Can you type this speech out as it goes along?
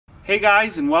Hey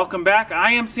guys, and welcome back.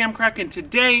 I am Sam Crack, and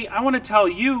today I want to tell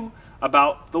you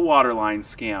about the waterline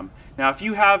scam. Now, if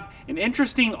you have an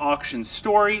interesting auction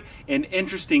story, an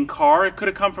interesting car, it could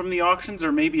have come from the auctions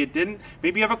or maybe it didn't,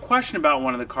 maybe you have a question about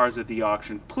one of the cars at the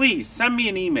auction, please send me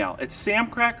an email at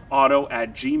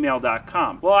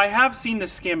samcrackauto@gmail.com. Well, I have seen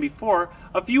this scam before.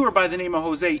 A viewer by the name of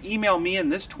Jose emailed me in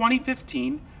this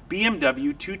 2015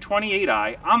 BMW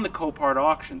 228i on the Copart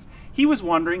auctions. He was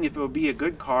wondering if it would be a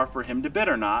good car for him to bid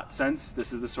or not, since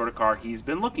this is the sort of car he's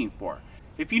been looking for.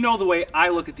 If you know the way I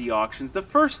look at the auctions, the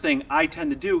first thing I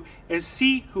tend to do is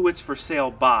see who it's for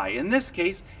sale by. In this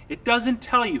case, it doesn't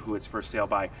tell you who it's for sale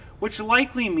by, which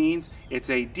likely means it's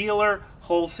a dealer,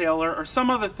 wholesaler, or some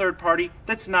other third party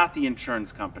that's not the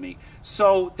insurance company.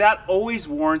 So that always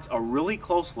warrants a really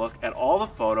close look at all the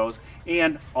photos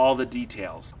and all the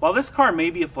details. While this car may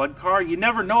be a flood car, you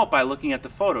never know it by looking at the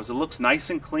photos. It looks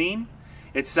nice and clean.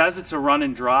 It says it's a run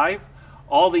and drive.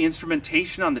 All the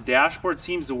instrumentation on the dashboard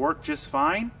seems to work just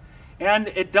fine, and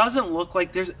it doesn't look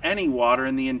like there's any water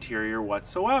in the interior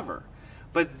whatsoever.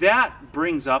 But that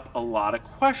brings up a lot of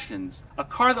questions. A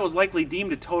car that was likely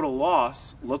deemed a total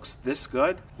loss looks this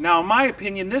good? Now, in my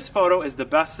opinion, this photo is the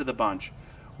best of the bunch.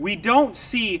 We don't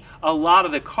see a lot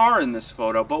of the car in this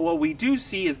photo, but what we do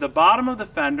see is the bottom of the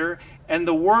fender and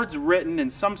the words written in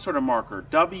some sort of marker,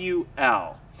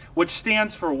 WL, which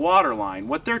stands for waterline.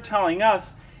 What they're telling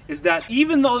us is that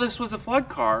even though this was a flood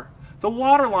car, the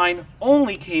waterline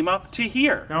only came up to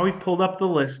here. Now we've pulled up the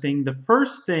listing. The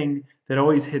first thing that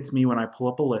always hits me when I pull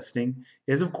up a listing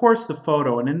is, of course, the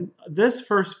photo. And in this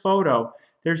first photo,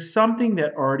 there's something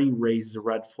that already raises a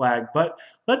red flag. But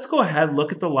let's go ahead,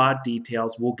 look at the lot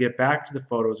details. We'll get back to the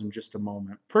photos in just a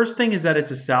moment. First thing is that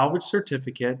it's a salvage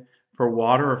certificate for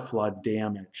water or flood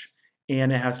damage.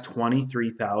 And it has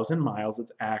 23,000 miles.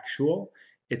 It's actual.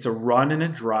 It's a run and a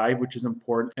drive, which is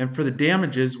important. And for the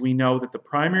damages, we know that the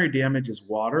primary damage is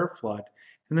water or flood,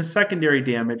 and the secondary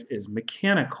damage is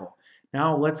mechanical.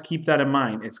 Now, let's keep that in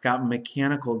mind. It's got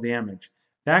mechanical damage.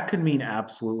 That could mean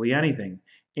absolutely anything.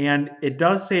 And it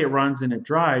does say it runs and it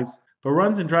drives, but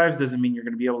runs and drives doesn't mean you're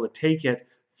going to be able to take it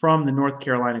from the North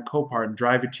Carolina Copart and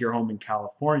drive it to your home in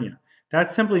California.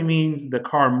 That simply means the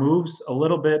car moves a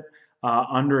little bit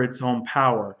under its own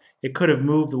power. It could have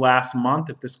moved last month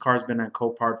if this car's been at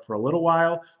Copart for a little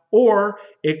while, or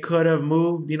it could have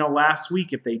moved, last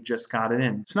week if they just got it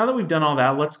in. So now that we've done all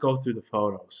that, let's go through the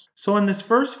photos. So in this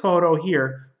first photo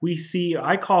here, we see,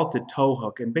 I call it the tow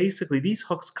hook, and basically these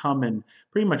hooks come in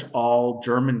pretty much all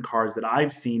German cars that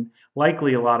I've seen,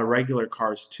 likely a lot of regular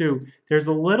cars too. There's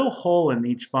a little hole in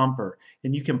each bumper,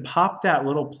 and you can pop that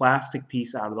little plastic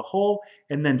piece out of the hole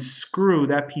and then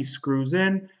that piece screws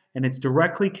in, and it's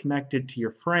directly connected to your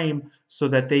frame so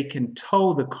that they can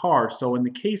tow the car. So in the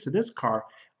case of this car,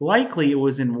 likely it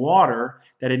was in water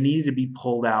that it needed to be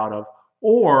pulled out of,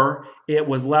 or it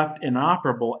was left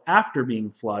inoperable after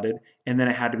being flooded and then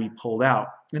it had to be pulled out.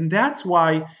 And that's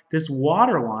why this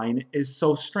water line is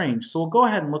so strange. So we'll go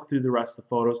ahead and look through the rest of the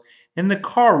photos. And the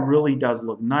car really does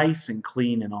look nice and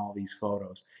clean in all these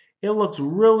photos. It looks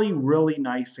really, really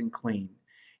nice and clean.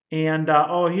 And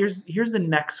here's the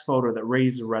next photo that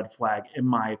raises a red flag, in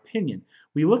my opinion.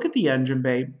 We look at the engine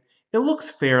bay. It looks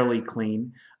fairly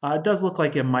clean. It does look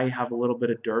like it might have a little bit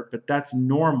of dirt, but that's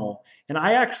normal. And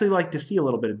I actually like to see a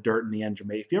little bit of dirt in the engine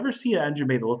bay. If you ever see an engine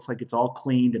bay that looks like it's all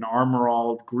cleaned and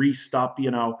armor-all greased up,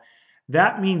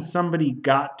 that means somebody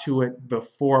got to it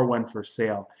before it went for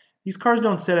sale. These cars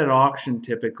don't sit at auction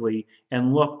typically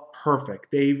and look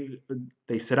perfect. They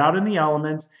sit out in the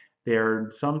elements. They're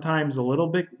sometimes a little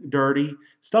bit dirty,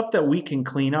 stuff that we can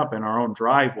clean up in our own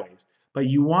driveways, but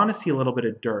you want to see a little bit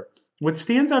of dirt. What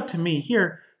stands out to me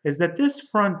here is that this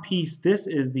front piece, this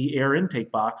is the air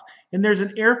intake box, and there's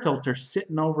an air filter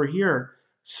sitting over here,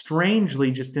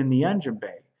 strangely just in the engine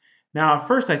bay. Now, at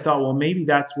first I thought, well, maybe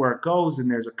that's where it goes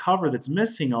and there's a cover that's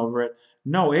missing over it.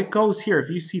 No, it goes here. If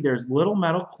you see, there's little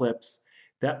metal clips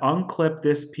that unclip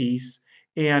this piece,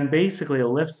 and basically it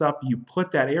lifts up, you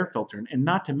put that air filter in. And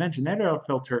not to mention, that air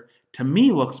filter to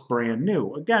me looks brand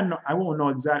new. Again, I won't know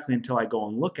exactly until I go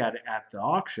and look at it at the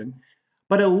auction,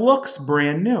 but it looks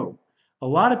brand new. A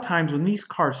lot of times when these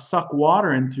cars suck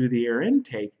water in through the air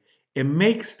intake, it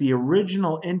makes the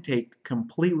original intake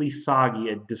completely soggy.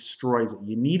 It destroys it.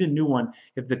 You need a new one.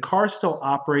 If the car's still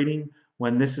operating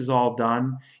when this is all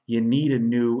done, you need a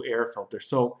new air filter.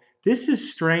 So this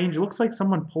is strange. It looks like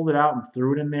someone pulled it out and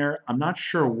threw it in there. I'm not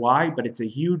sure why, but it's a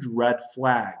huge red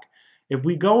flag. If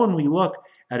we go and we look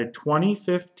at a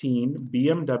 2015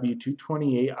 BMW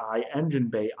 228i engine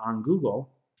bay on Google,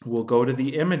 we'll go to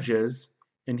the images,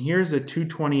 and here's a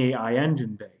 228i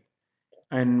engine bay.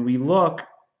 And we look,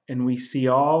 and we see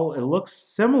all, it looks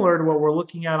similar to what we're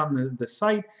looking at on the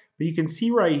site, but you can see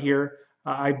right here,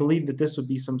 I believe that this would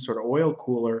be some sort of oil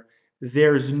cooler.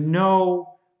 There's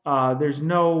no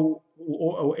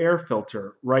air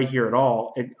filter right here at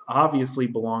all. It obviously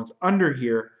belongs under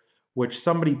here, which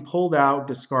somebody pulled out,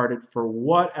 discarded for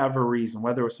whatever reason,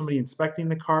 whether it was somebody inspecting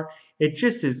the car. It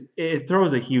just is, it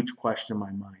throws a huge question in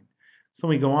my mind. So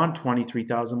we go on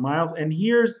 23,000 miles, and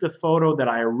here's the photo that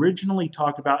I originally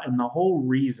talked about and the whole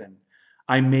reason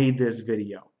I made this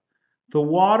video. The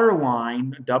water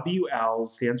line, WL,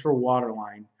 stands for water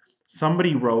line,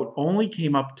 somebody wrote only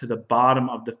came up to the bottom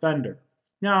of the fender.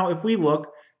 Now, if we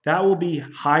look, that will be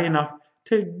high enough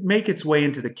to make its way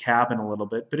into the cabin a little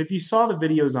bit. But if you saw the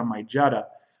videos on my Jetta,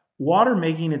 water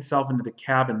making itself into the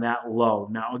cabin that low.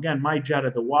 Now, again, my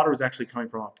Jetta, the water was actually coming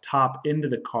from up top into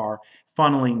the car,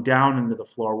 funneling down into the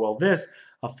floor. Well, this,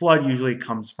 a flood usually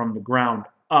comes from the ground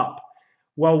up.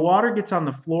 Well, water gets on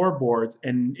the floorboards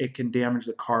and it can damage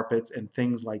the carpets and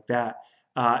things like that.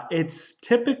 It's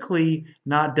typically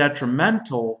not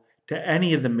detrimental to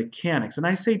any of the mechanics. And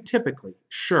I say typically,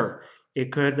 sure,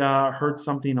 it could hurt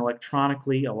something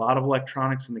electronically, a lot of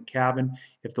electronics in the cabin.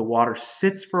 If the water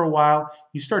sits for a while,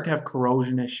 you start to have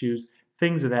corrosion issues,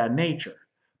 things of that nature.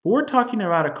 But we're talking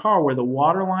about a car where the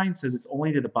water line says it's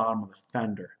only to the bottom of the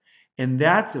fender. And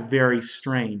that's very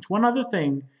strange. One other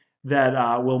thing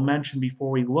that we'll mention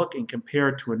before we look and compare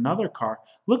it to another car,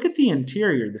 look at the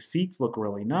interior. The seats look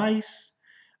really nice.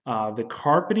 The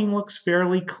carpeting looks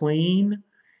fairly clean.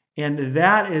 And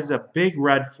that is a big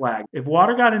red flag. If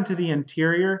water got into the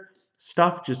interior,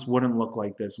 stuff just wouldn't look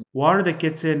like this. Water that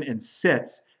gets in and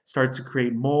sits starts to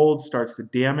create mold, starts to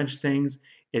damage things.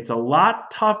 It's a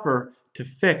lot tougher to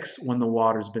fix when the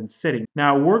water's been sitting.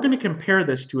 Now, we're going to compare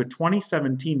this to a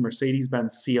 2017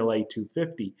 Mercedes-Benz CLA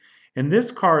 250. And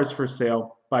this car is for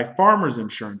sale by Farmers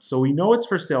Insurance, so we know it's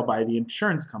for sale by the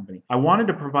insurance company. I wanted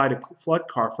to provide a flood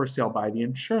car for sale by the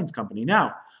insurance company.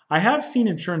 Now, I have seen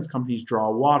insurance companies draw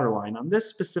a water line. On this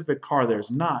specific car,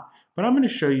 there's not, but I'm going to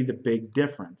show you the big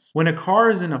difference. When a car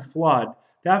is in a flood,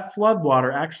 that flood water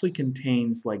actually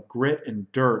contains like grit and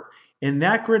dirt, and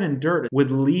that grit and dirt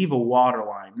would leave a water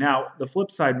line. Now, the flip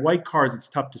side, white cars, it's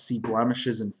tough to see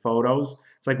blemishes in photos.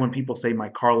 It's like when people say my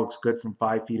car looks good from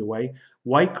 5 feet away.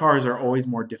 White cars are always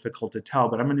more difficult to tell,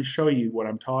 but I'm going to show you what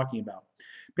I'm talking about.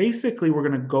 Basically, we're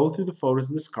going to go through the photos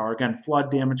of this car. Again,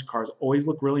 flood damaged cars always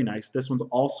look really nice. This one's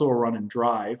also a run and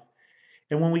drive.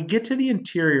 And when we get to the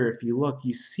interior, if you look,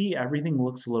 you see everything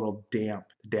looks a little damp.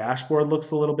 The dashboard looks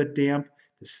a little bit damp.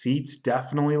 The seats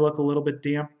definitely look a little bit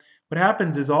damp. What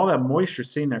happens is all that moisture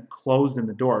sitting there closed in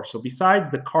the door. So besides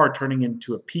the car turning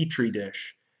into a petri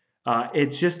dish,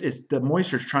 it's the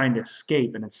moisture's trying to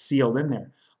escape and it's sealed in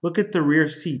there. Look at the rear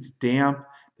seats, damp.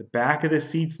 The back of the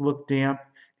seats look damp.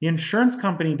 The insurance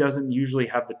company doesn't usually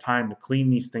have the time to clean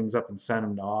these things up and send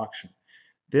them to auction.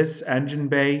 This engine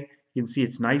bay, you can see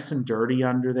it's nice and dirty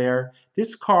under there.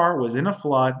 This car was in a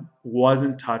flood,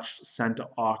 wasn't touched, sent to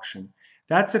auction.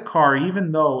 That's a car,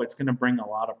 even though it's going to bring a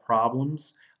lot of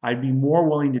problems, I'd be more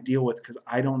willing to deal with because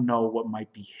I don't know what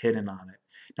might be hidden on it.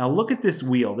 Now look at this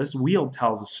wheel. This wheel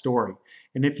tells a story.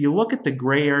 And if you look at the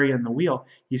gray area in the wheel,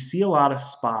 you see a lot of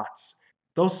spots.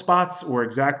 Those spots were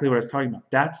exactly what I was talking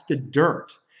about. That's the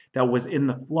dirt that was in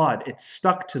the flood. It's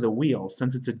stuck to the wheel.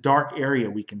 Since it's a dark area,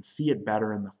 we can see it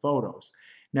better in the photos.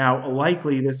 Now,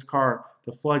 likely this car,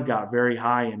 the flood got very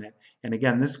high in it. And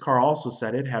again, this car also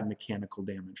said it had mechanical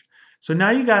damage. So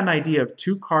now you got an idea of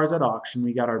two cars at auction.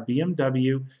 We got our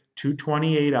BMW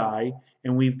 228i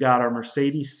and we've got our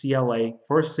Mercedes CLA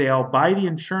for sale by the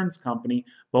insurance company.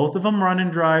 Both of them run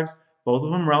and drives, both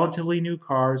of them relatively new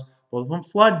cars, both of them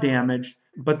flood damaged.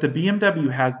 But the BMW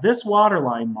has this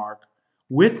waterline mark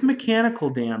with mechanical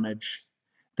damage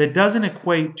that doesn't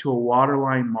equate to a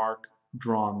waterline mark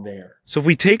drawn there. So if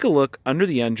we take a look under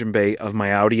the engine bay of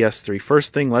my Audi S3,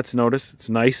 first thing, let's notice it's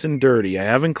nice and dirty. I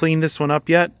haven't cleaned this one up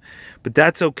yet, but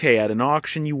that's okay. At an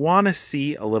auction, you want to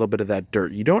see a little bit of that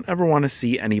dirt. You don't ever want to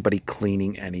see anybody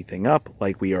cleaning anything up,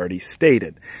 like we already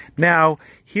stated. Now,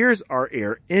 here's our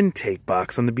air intake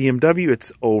box. On the BMW,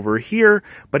 it's over here,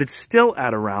 but it's still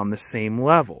at around the same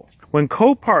level. When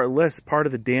Copart lists part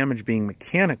of the damage being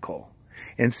mechanical,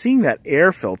 and seeing that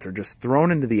air filter just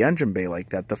thrown into the engine bay like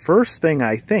that, the first thing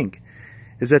I think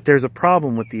is that there's a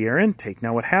problem with the air intake.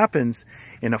 Now what happens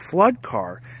in a flood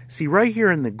car, see right here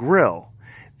in the grill,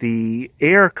 the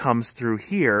air comes through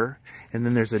here, and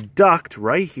then there's a duct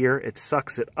right here. It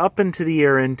sucks it up into the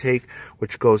air intake,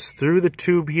 which goes through the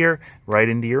tube here, right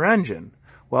into your engine.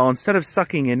 Well, instead of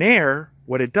sucking in air,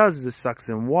 what it does is it sucks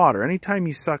in water. Anytime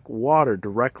you suck water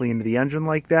directly into the engine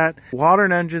like that, water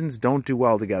and engines don't do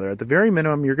well together. At the very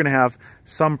minimum, you're going to have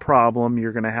some problem.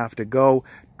 You're going to have to go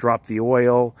drop the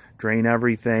oil, drain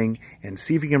everything, and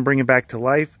see if you can bring it back to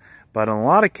life. But in a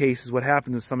lot of cases, what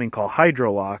happens is something called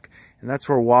hydrolock, and that's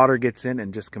where water gets in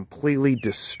and just completely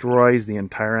destroys the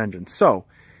entire engine. So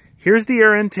here's the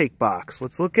air intake box.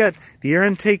 Let's look at the air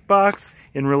intake box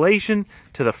in relation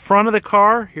to the front of the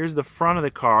car. Here's the front of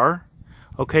the car.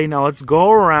 Okay, now let's go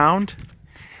around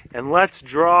and let's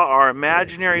draw our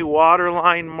imaginary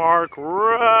waterline mark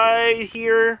right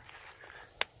here.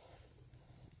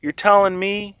 You're telling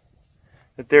me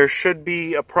that there should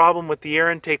be a problem with the air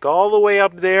intake all the way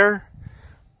up there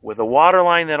with a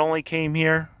waterline that only came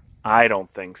here? I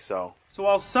don't think so. So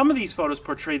while some of these photos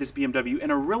portray this BMW in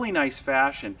a really nice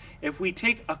fashion, if we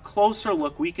take a closer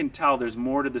look, we can tell there's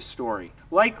more to the story.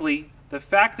 Likely, the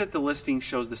fact that the listing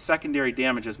shows the secondary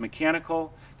damage as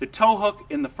mechanical, the tow hook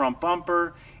in the front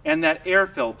bumper, and that air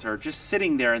filter just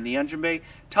sitting there in the engine bay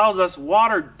tells us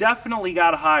water definitely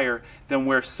got higher than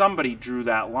where somebody drew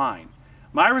that line.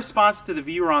 My response to the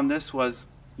viewer on this was,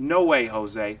 no way,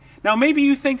 Jose. Now maybe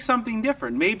you think something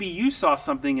different. Maybe you saw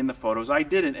something in the photos I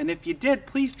didn't, and if you did,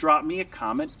 please drop me a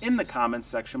comment in the comments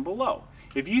section below.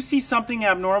 If you see something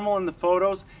abnormal in the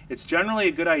photos, it's generally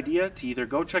a good idea to either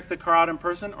go check the car out in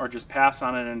person or just pass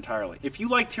on it entirely. If you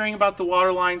liked hearing about the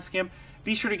waterline scam,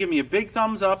 be sure to give me a big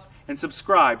thumbs up and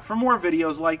subscribe for more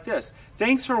videos like this.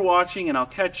 Thanks for watching, and I'll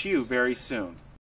catch you very soon.